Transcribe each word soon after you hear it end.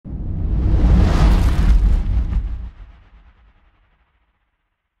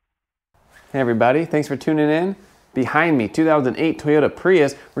Hey everybody, thanks for tuning in. Behind me, 2008 Toyota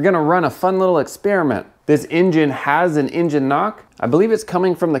Prius, we're gonna run a fun little experiment. This engine has an engine knock. I believe it's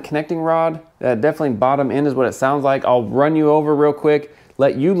coming from the connecting rod. Definitely bottom end is what it sounds like. I'll run you over real quick,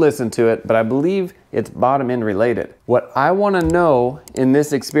 let you listen to it, but I believe it's bottom end related. What I wanna know in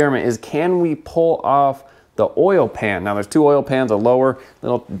this experiment is, can we pull off the oil pan? Now there's two oil pans, a lower,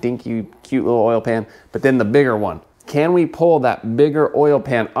 little dinky, cute little oil pan, but then the bigger one. Can we pull that bigger oil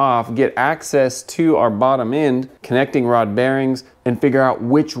pan off, get access to our bottom end connecting rod bearings, and figure out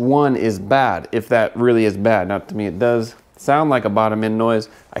which one is bad, if that really is bad. Now to me it does sound like a bottom end noise.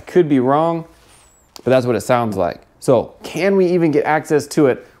 I could be wrong, but that's what it sounds like. So can we even get access to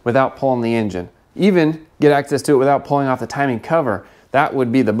it without pulling the engine? Even get access to it without pulling off the timing cover? That would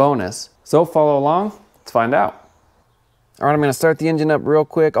be the bonus. So follow along, let's find out. All right, I'm gonna start the engine up real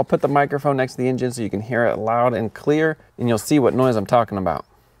quick. I'll put the microphone next to the engine so you can hear it loud and clear, and you'll see what noise I'm talking about.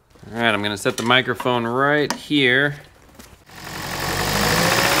 All right, I'm gonna set the microphone right here.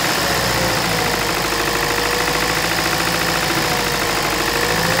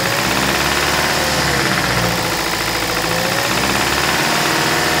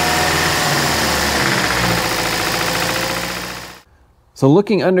 So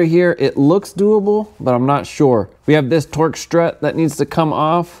looking under here, it looks doable, but I'm not sure. We have this torque strut that needs to come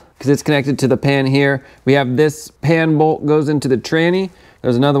off because it's connected to the pan here. We have this pan bolt goes into the tranny.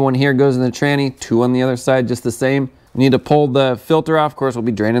 There's another one here goes in the tranny, two on the other side, just the same. We need to pull the filter off. Of course, we'll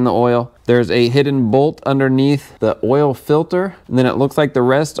be draining the oil. There's a hidden bolt underneath the oil filter. And then it looks like the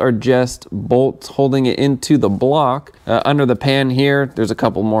rest are just bolts holding it into the block. Under the pan here, there's a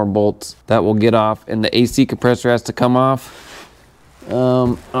couple more bolts that will get off, and the AC compressor has to come off.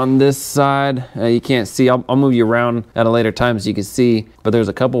 On this side, you can't see. I'll move you around at a later time so you can see, but there's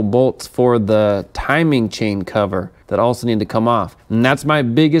a couple bolts for the timing chain cover that also need to come off. And that's my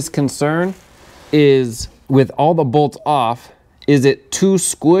biggest concern, is with all the bolts off, is it too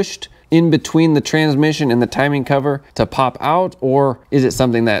squished in between the transmission and the timing cover to pop out, or is it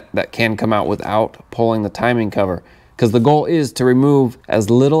something that can come out without pulling the timing cover? Because the goal is to remove as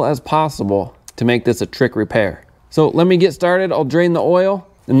little as possible to make this a trick repair. So let me get started. I'll drain the oil,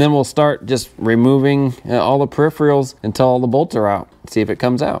 and then we'll start just removing all the peripherals until all the bolts are out. See if it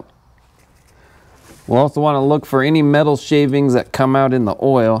comes out. We'll also want to look for any metal shavings that come out in the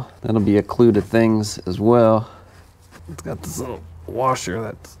oil. That'll be a clue to things as well. It's got this little washer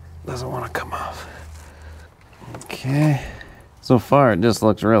that doesn't want to come off. Okay. So far it just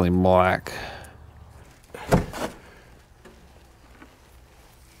looks really black.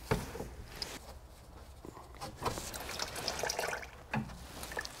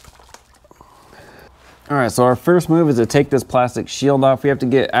 All right, so our first move is to take this plastic shield off. We have to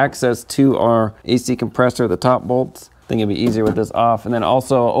get access to our AC compressor, the top bolts. I think it'd be easier with this off. And then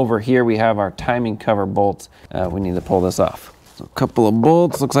also over here, we have our timing cover bolts. We need to pull this off. So a couple of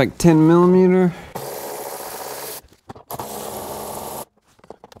bolts, looks like 10 millimeter.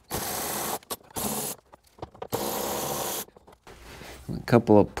 A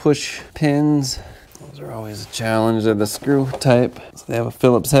couple of push pins. Those are always a challenge. They're the screw type. So they have a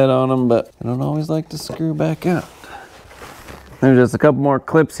Phillips head on them, but I don't always like to screw back out. There's just a couple more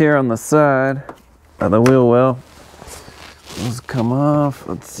clips here on the side of the wheel well. Those come off.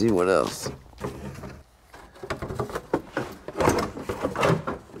 Let's see what else.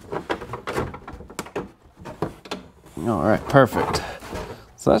 All right, perfect.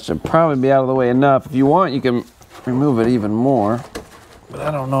 So that should probably be out of the way enough. If you want, you can remove it even more, but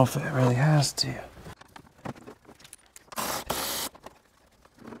I don't know if it really has to.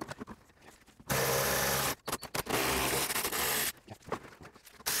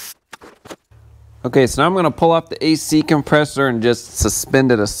 Okay, so now I'm gonna pull off the AC compressor and just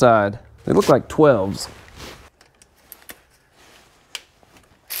suspend it aside. They look like 12s.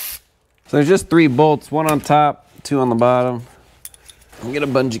 So there's just 3 bolts, one on top, 2 on the bottom. I'll get a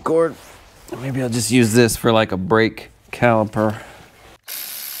bungee cord. Maybe I'll just use this for like a brake caliper.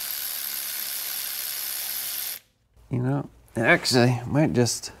 You know, it actually might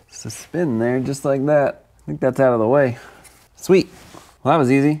just suspend there just like that. I think that's out of the way. Sweet, well that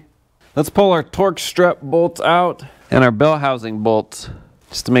was easy. Let's pull our torque strut bolts out and our bell housing bolts,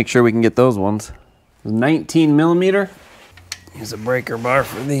 just to make sure we can get those ones. 19 millimeter. Use a breaker bar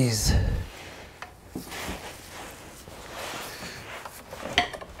for these.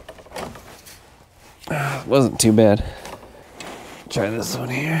 Wasn't too bad. Try this one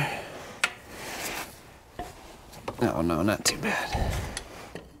here. Oh no, not too bad.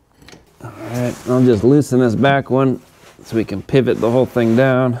 All right, I'll just loosen this back one so we can pivot the whole thing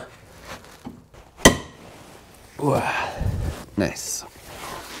down. Ooh, nice.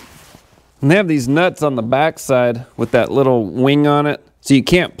 And they have these nuts on the back side with that little wing on it. So you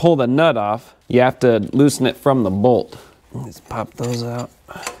can't pull the nut off. You have to loosen it from the bolt. Let's pop those out.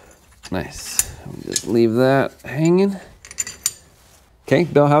 Nice. Just leave that hanging. Okay,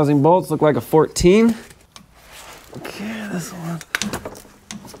 bell housing bolts look like a 14. Okay, this one.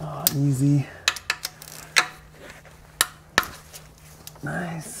 Oh, easy.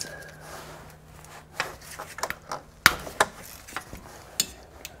 Nice.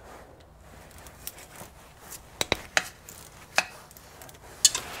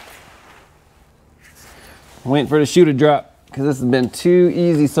 I'm waiting for the shoe to drop because this has been too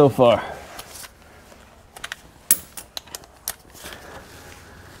easy so far.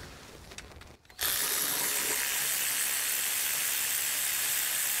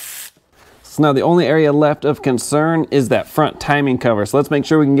 So now the only area left of concern is that front timing cover. So let's make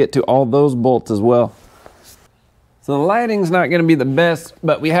sure we can get to all those bolts as well. So the lighting's not going to be the best,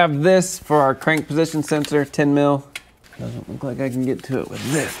 but we have this for our crank position sensor, 10 mil. Doesn't look like I can get to it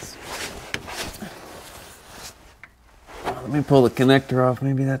with this. Let me pull the connector off,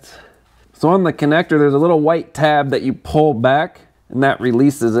 maybe that's... So on the connector, there's a little white tab that you pull back, and that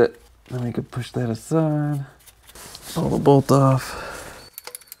releases it. Then we could push that aside, pull the bolt off.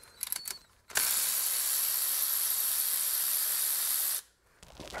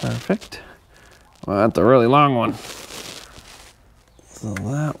 Perfect. Well, that's a really long one. So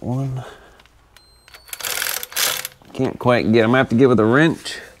that one, can't quite get, I'm gonna have to get with a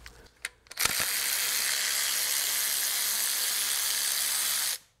wrench.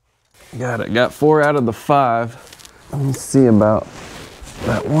 Got it, got 4 out of the 5. Let me see about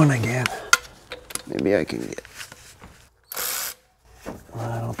that one again. Maybe I can get,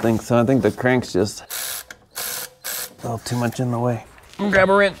 I don't think so. I think the crank's just a little too much in the way. Grab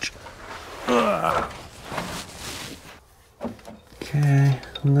a wrench. Ugh. Okay,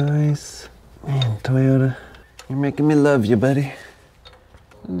 nice. Man, Toyota, you're making me love you, buddy.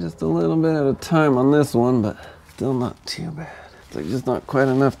 Just a little bit at a time on this one, but still not too bad. It's like just not quite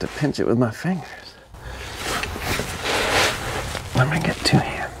enough to pinch it with my fingers. Let me get 2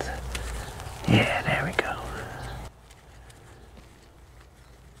 hands. Yeah, there we go.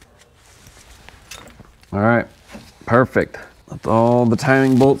 All right, perfect. That's all the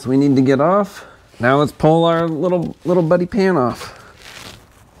timing bolts we need to get off. Now let's pull our little buddy pan off.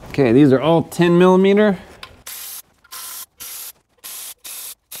 Okay, these are all 10 millimeter.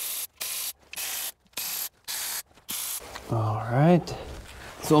 All right.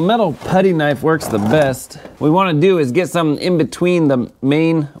 So a metal putty knife works the best. What we want to do is get something in between the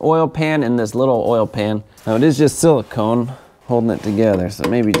main oil pan and this little oil pan. Now it is just silicone holding it together, so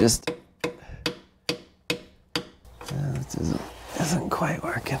maybe just... This isn't quite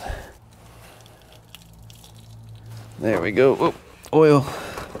working. There we go. Whoop, oil.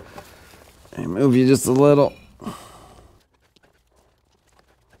 And move you just a little.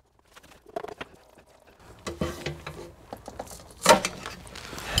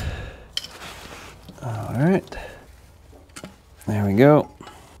 All right. There we go.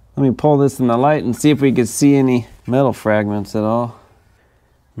 Let me pull this in the light and see if we can see any metal fragments at all.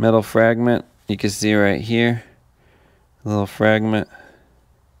 Metal fragment, you can see right here. A little fragment.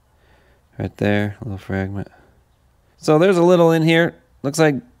 Right there, a little fragment. So there's a little in here. Looks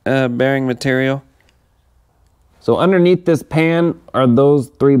like bearing material. So underneath this pan are those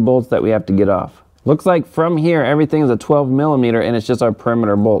 3 bolts that we have to get off. Looks like from here, everything is a 12 millimeter and it's just our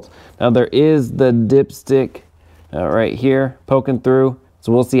perimeter bolts. Now there is the dipstick right here poking through.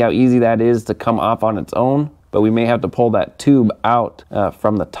 So we'll see how easy that is to come off on its own, but we may have to pull that tube out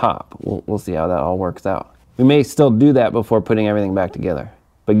from the top. We'll see how that all works out. We may still do that before putting everything back together,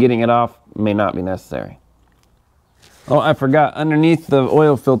 but getting it off may not be necessary. Oh, I forgot, underneath the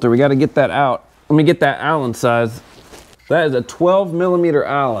oil filter, we gotta get that out. Let me get that Allen size. That is a 12 millimeter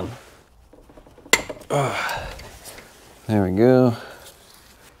Allen. There we go.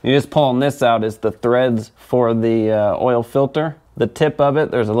 You're just pulling this out is the threads for the oil filter. The tip of it,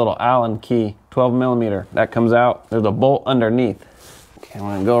 there's a little Allen key, 12 millimeter. That comes out, there's a bolt underneath. Okay, I'm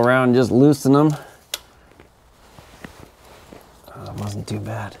gonna go around and just loosen them. Oh, that wasn't too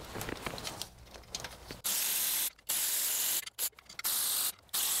bad.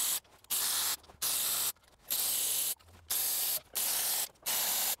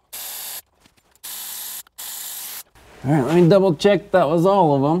 All right, let me double check that was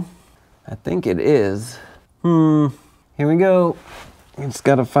all of them. I think it is. Here we go. You just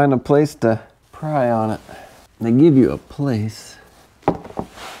gotta find a place to pry on it. They give you a place.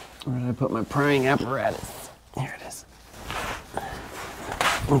 Where did I put my prying apparatus? Here it is.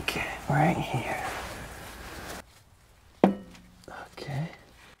 Okay, right here. Okay.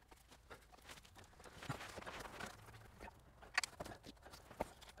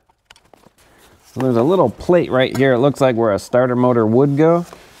 So there's a little plate right here. It looks like where a starter motor would go,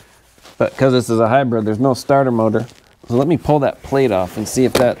 but because this is a hybrid, there's no starter motor. So let me pull that plate off and see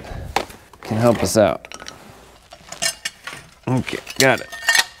if that can help us out. Okay, got it.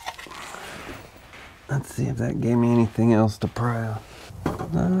 Let's see if that gave me anything else to pry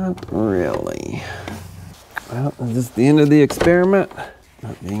on. Not really. Well, is this the end of the experiment?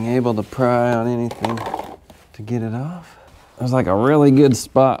 Not being able to pry on anything to get it off. There's like a really good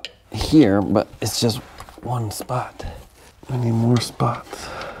spot here, but it's just one spot. I need more spots.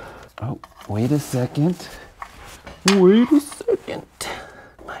 Oh, wait a second. Wait a second.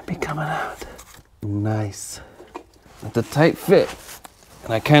 Might be coming out. Nice. It's a tight fit.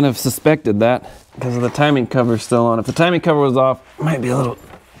 And I kind of suspected that because of the timing cover still on. If the timing cover was off, it might be a little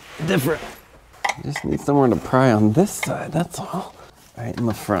different. I just need somewhere to pry on this side, that's all. Right in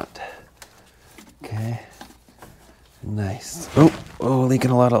the front. Okay. Nice. Oh, leaking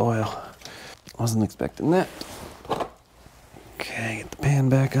a lot of oil. Wasn't expecting that. Okay, get the pan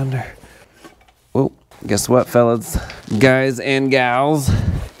back under. Oh, guess what, fellas? Guys and gals.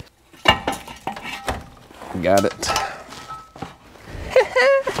 Got it.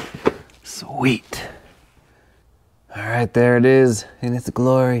 Sweet. All right, there it is in its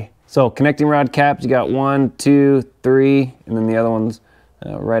glory. So connecting rod caps, you got 1, 2, 3, and then the other one's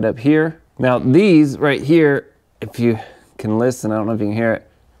right up here. Now these right here, if you can listen, I don't know if you can hear it.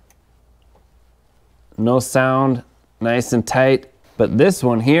 No sound, nice and tight. But this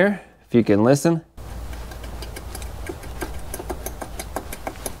one here, if you can listen.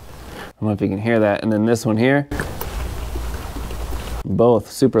 I don't know if you can hear that. And then this one here,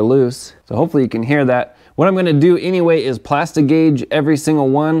 both super loose. So hopefully you can hear that. What I'm gonna do anyway is plastic gauge every single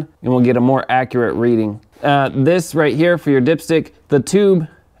one and we'll get a more accurate reading. This right here for your dipstick, the tube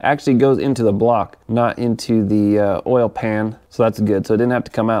actually goes into the block, not into the oil pan. So that's good, so it didn't have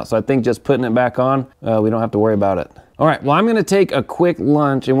to come out. So I think just putting it back on, we don't have to worry about it. All right, well I'm gonna take a quick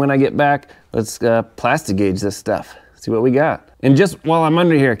lunch and when I get back, let's plastic gauge this stuff. See what we got. And just while I'm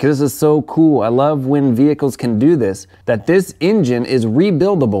under here, because this is so cool, I love when vehicles can do this, that this engine is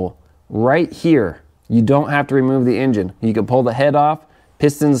rebuildable right here. You don't have to remove the engine. You can pull the head off,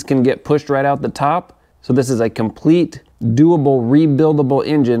 pistons can get pushed right out the top. So this is a complete, doable, rebuildable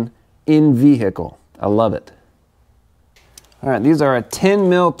engine in vehicle. I love it. All right, these are a 10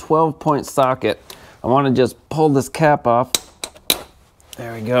 mil 12-point socket. I want to just pull this cap off.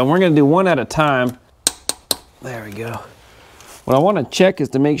 There we go. We're going to do one at a time. There we go. What I want to check is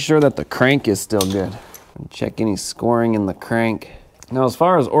to make sure that the crank is still good. Check any scoring in the crank. Now, as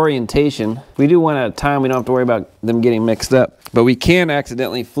far as orientation, if we do one at a time, we don't have to worry about them getting mixed up. But we can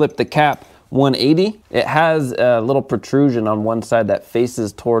accidentally flip the cap 180. It has a little protrusion on one side that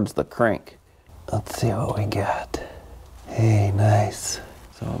faces towards the crank. Let's see what we got. Hey, nice.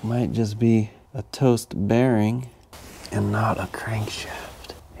 So it might just be a toast bearing and not a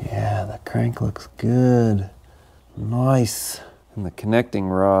crankshaft. Yeah, the crank looks good. Nice. And the connecting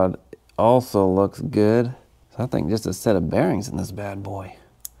rod also looks good. So I think just a set of bearings in this bad boy.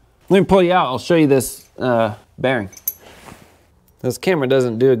 Let me pull you out, I'll show you this bearing. This camera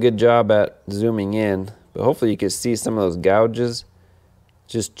doesn't do a good job at zooming in, but hopefully you can see some of those gouges.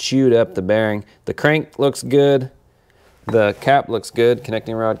 Just chewed up the bearing. The crank looks good. The cap looks good,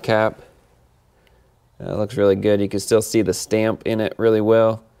 connecting rod cap. It looks really good. You can still see the stamp in it really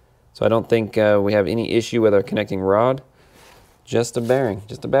well. So I don't think we have any issue with our connecting rod. Just a bearing,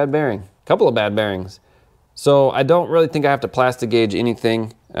 just a bad bearing. A couple of bad bearings. So I don't really think I have to plastic gauge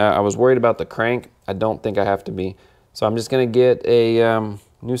anything. I was worried about the crank. I don't think I have to be. So I'm just gonna get a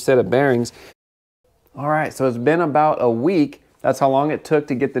new set of bearings. All right, so it's been about a week. That's how long it took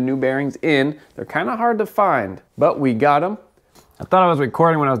to get the new bearings in. They're kind of hard to find, but we got them. I thought I was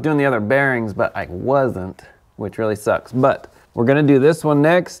recording when I was doing the other bearings, but I wasn't, which really sucks. But we're gonna do this one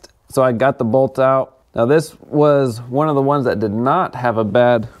next. So I got the bolt out. Now this was one of the ones that did not have a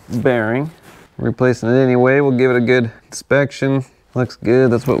bad bearing. Replacing it anyway, we'll give it a good inspection. Looks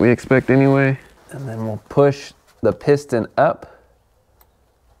good, that's what we expect anyway. And then we'll push the piston up.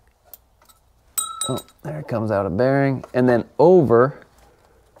 Oh, there comes out a bearing. And then over,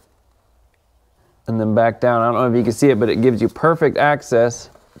 and then back down. I don't know if you can see it, but it gives you perfect access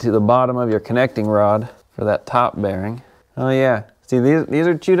to the bottom of your connecting rod for that top bearing. Oh yeah, see these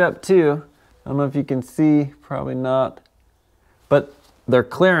are chewed up too. I don't know if you can see, probably not. But their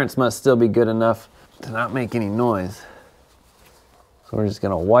clearance must still be good enough to not make any noise. So we're just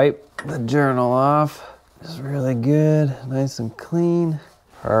gonna wipe the journal off. It's really good, nice and clean.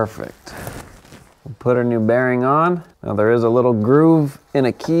 Perfect. We'll put our new bearing on. Now there is a little groove in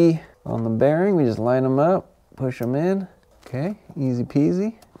a key on the bearing. We just line them up, push them in. Okay, easy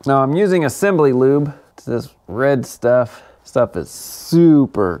peasy. Now I'm using assembly lube. It's this red stuff. Stuff is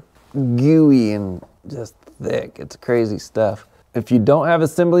super gooey and just thick. It's crazy stuff. If you don't have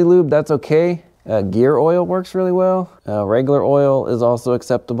assembly lube, that's okay. Gear oil works really well. Regular oil is also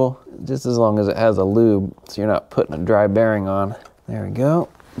acceptable, just as long as it has a lube, so you're not putting a dry bearing on. There we go,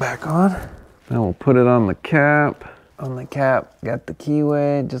 back on. Then we'll put it on the cap. On the cap, got the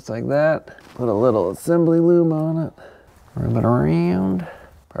keyway, just like that. Put a little assembly lube on it. Rub it around.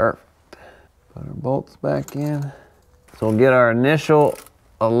 Perfect. Put our bolts back in. So we'll get our initial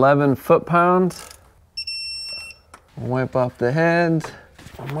 11 foot-pounds. We'll wipe off the heads.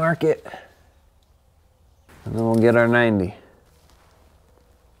 We'll mark it. And then we'll get our 90.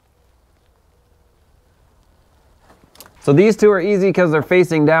 So these two are easy because they're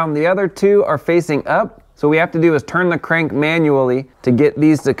facing down. The other two are facing up. So what we have to do is turn the crank manually to get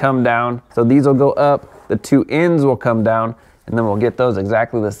these to come down. So these will go up, the two ends will come down, and then we'll get those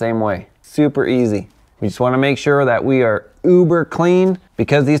exactly the same way. Super easy. We just want to make sure that we are uber clean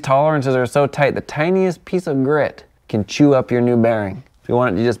because these tolerances are so tight. The tiniest piece of grit can chew up your new bearing. So we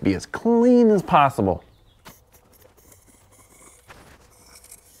want it to just be as clean as possible.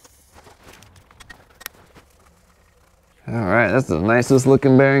 All right, that's the nicest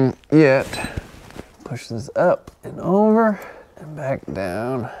looking bearing yet. Push this up and over and back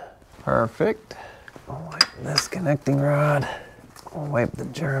down. Perfect. I'll wipe this connecting rod. We'll wipe the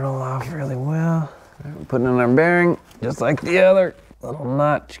journal off really well. We're putting in our bearing just like the other little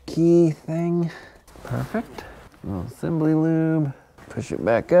notch key thing. Perfect. A little assembly lube. Push it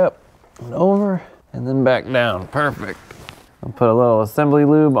back up and over and then back down. Perfect. I'll put a little assembly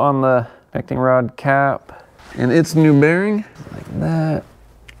lube on the connecting rod cap and its new bearing like that.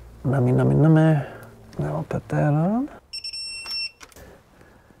 Nummy, nummy, nummy. Now I'll put that on.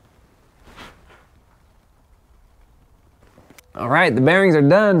 All right, the bearings are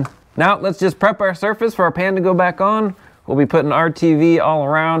done. Now let's just prep our surface for our pan to go back on. We'll be putting RTV all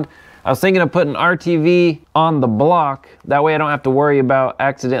around. I was thinking of putting RTV on the block. That way I don't have to worry about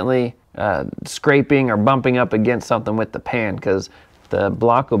accidentally scraping or bumping up against something with the pan, because the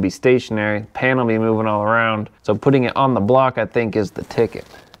block will be stationary, the pan will be moving all around. So putting it on the block, I think, is the ticket.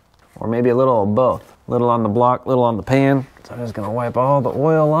 Or maybe a little of both. Little on the block, little on the pan. So I'm just gonna wipe all the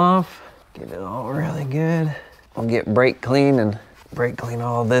oil off, get it all really good. We'll get brake clean and brake clean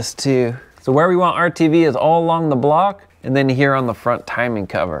all of this too. So where we want RTV is all along the block and then here on the front timing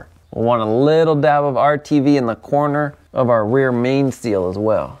cover. We'll want a little dab of RTV in the corner of our rear main seal as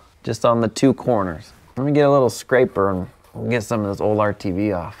well, just on the two corners. Let me get a little scraper and we'll get some of this old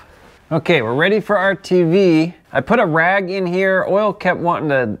RTV off. Okay, we're ready for RTV. I put a rag in here. Oil kept wanting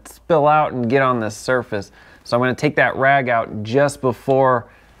to spill out and get on this surface. So I'm gonna take that rag out just before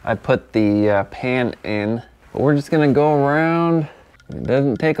I put the pan in. But we're just gonna go around. It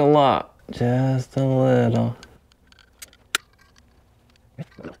doesn't take a lot, just a little.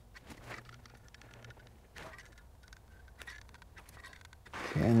 Okay,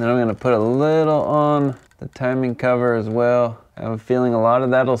 and then I'm gonna put a little on the timing cover as well. I have a feeling a lot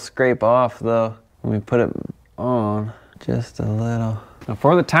of that'll scrape off though when we put it on, just a little. Now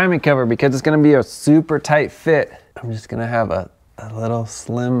for the timing cover, because it's gonna be a super tight fit, I'm just gonna have a little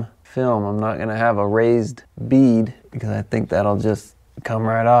slim film. I'm not gonna have a raised bead because I think that'll just come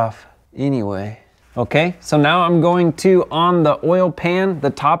right off anyway. Okay, so now I'm going to, on the oil pan, the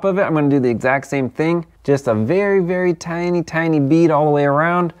top of it, I'm gonna do the exact same thing. Just a very, very tiny, tiny bead all the way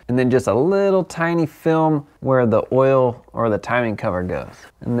around, and then just a little tiny film where the oil or the timing cover goes.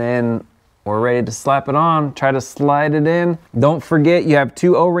 And then we're ready to slap it on, try to slide it in. Don't forget you have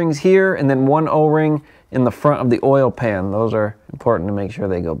 2 O-rings here and then 1 O-ring in the front of the oil pan. Those are important to make sure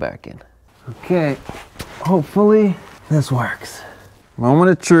they go back in. Okay, hopefully this works.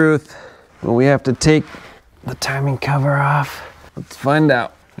 Moment of truth, but we have to take the timing cover off. Let's find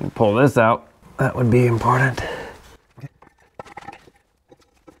out. And pull this out. That would be important.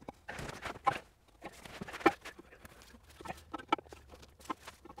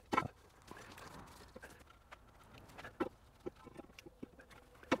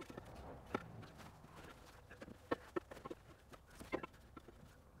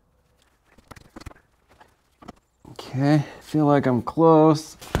 Okay, I feel like I'm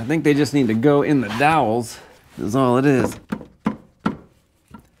close. I think they just need to go in the dowels, is all it is.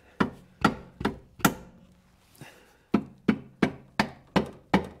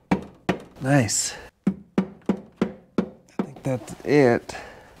 Nice. I think that's it.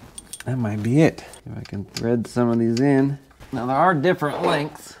 That might be it. If I can thread some of these in. Now there are different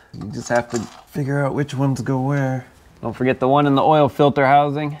lengths. You just have to figure out which ones go where. Don't forget the one in the oil filter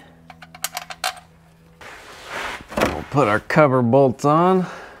housing. We'll put our cover bolts on.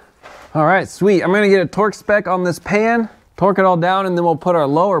 All right, sweet. I'm gonna get a torque spec on this pan, torque it all down, and then we'll put our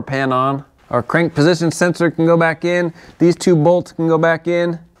lower pan on. Our crank position sensor can go back in. These two bolts can go back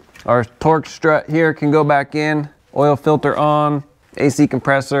in. Our torque strut here can go back in. Oil filter on, AC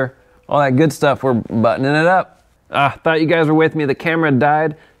compressor, all that good stuff. We're buttoning it up. Thought you guys were with me. The camera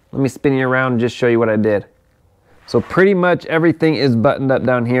died. Let me spin you around and just show you what I did. So pretty much everything is buttoned up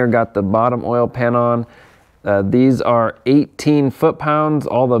down here. Got the bottom oil pan on. These are 18 foot-pounds.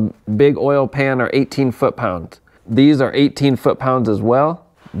 All the big oil pan are 18 foot-pounds. These are 18 foot-pounds as well.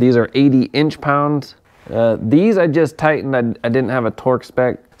 These are 80 inch-pounds. These I just tightened. I didn't have a torque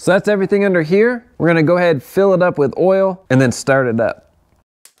spec. So that's everything under here. We're gonna go ahead, fill it up with oil, and then start it up.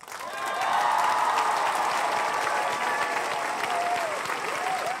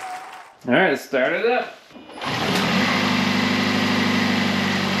 All right, start it up.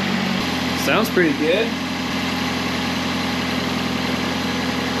 Sounds pretty good.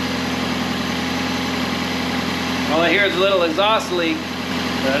 All I hear is a little exhaust leak,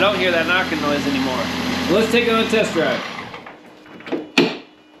 but I don't hear that knocking noise anymore. So let's take it on a test drive.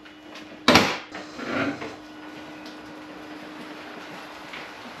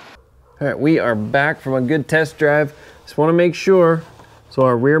 All right, we are back from a good test drive. Just want to make sure, so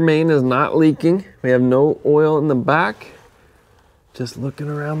our rear main is not leaking. We have no oil in the back. Just looking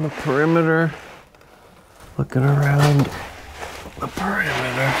around the perimeter. Looking around the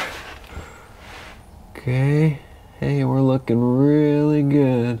perimeter. Okay. Hey, we're looking really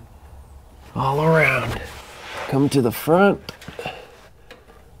good all around. Come to the front.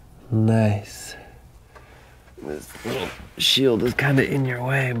 Nice. This little shield is kind of in your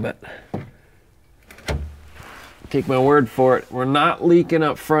way, but take my word for it. We're not leaking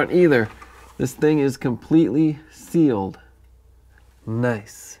up front either. This thing is completely sealed.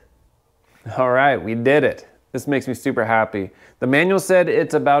 Nice. All right, we did it. This makes me super happy. The manual said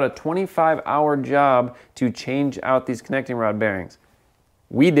it's about a 25-hour job to change out these connecting rod bearings.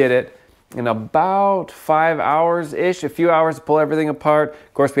 We did it in about 5 hours-ish, a few hours to pull everything apart.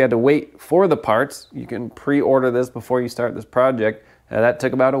 Of course, we had to wait for the parts. You can pre-order this before you start this project. That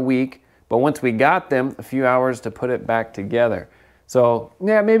took about a week, but once we got them, a few hours to put it back together. So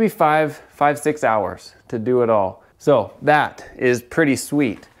yeah, maybe 6 hours to do it all. So that is pretty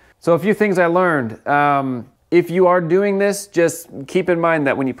sweet. So a few things I learned. If you are doing this, just keep in mind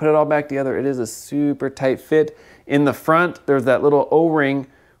that when you put it all back together, it is a super tight fit. In the front, there's that little O-ring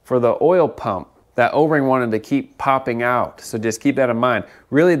for the oil pump. That O-ring wanted to keep popping out, so just keep that in mind.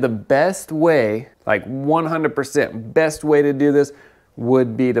 Really the best way, like 100% best way to do this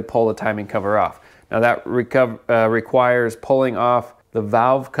would be to pull the timing cover off. Now that requires pulling off the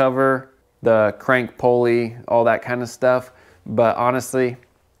valve cover, the crank pulley, all that kind of stuff. But honestly,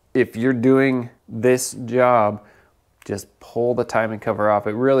 if you're doing this job, just pull the timing cover off.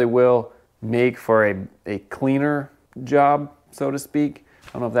 It really will make for a cleaner job, so to speak.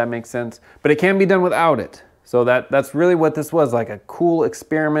 I don't know if that makes sense, but it can be done without it. So that's really what this was, like a cool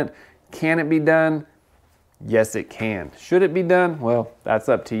experiment. Can it be done? Yes, it can. Should it be done? Well, that's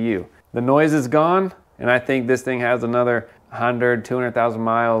up to you. The noise is gone, and I think this thing has another 100, 200,000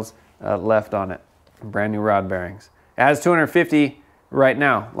 miles left on it. Brand new rod bearings. It has 250 right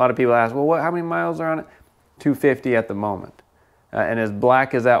now. A lot of people ask, well, how many miles are on it? 250 at the moment. And as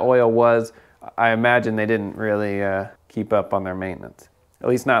black as that oil was, I imagine they didn't really keep up on their maintenance. At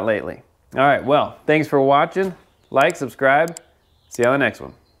least not lately. All right, well, thanks for watching. Like, subscribe. See you on the next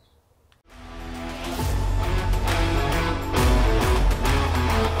one.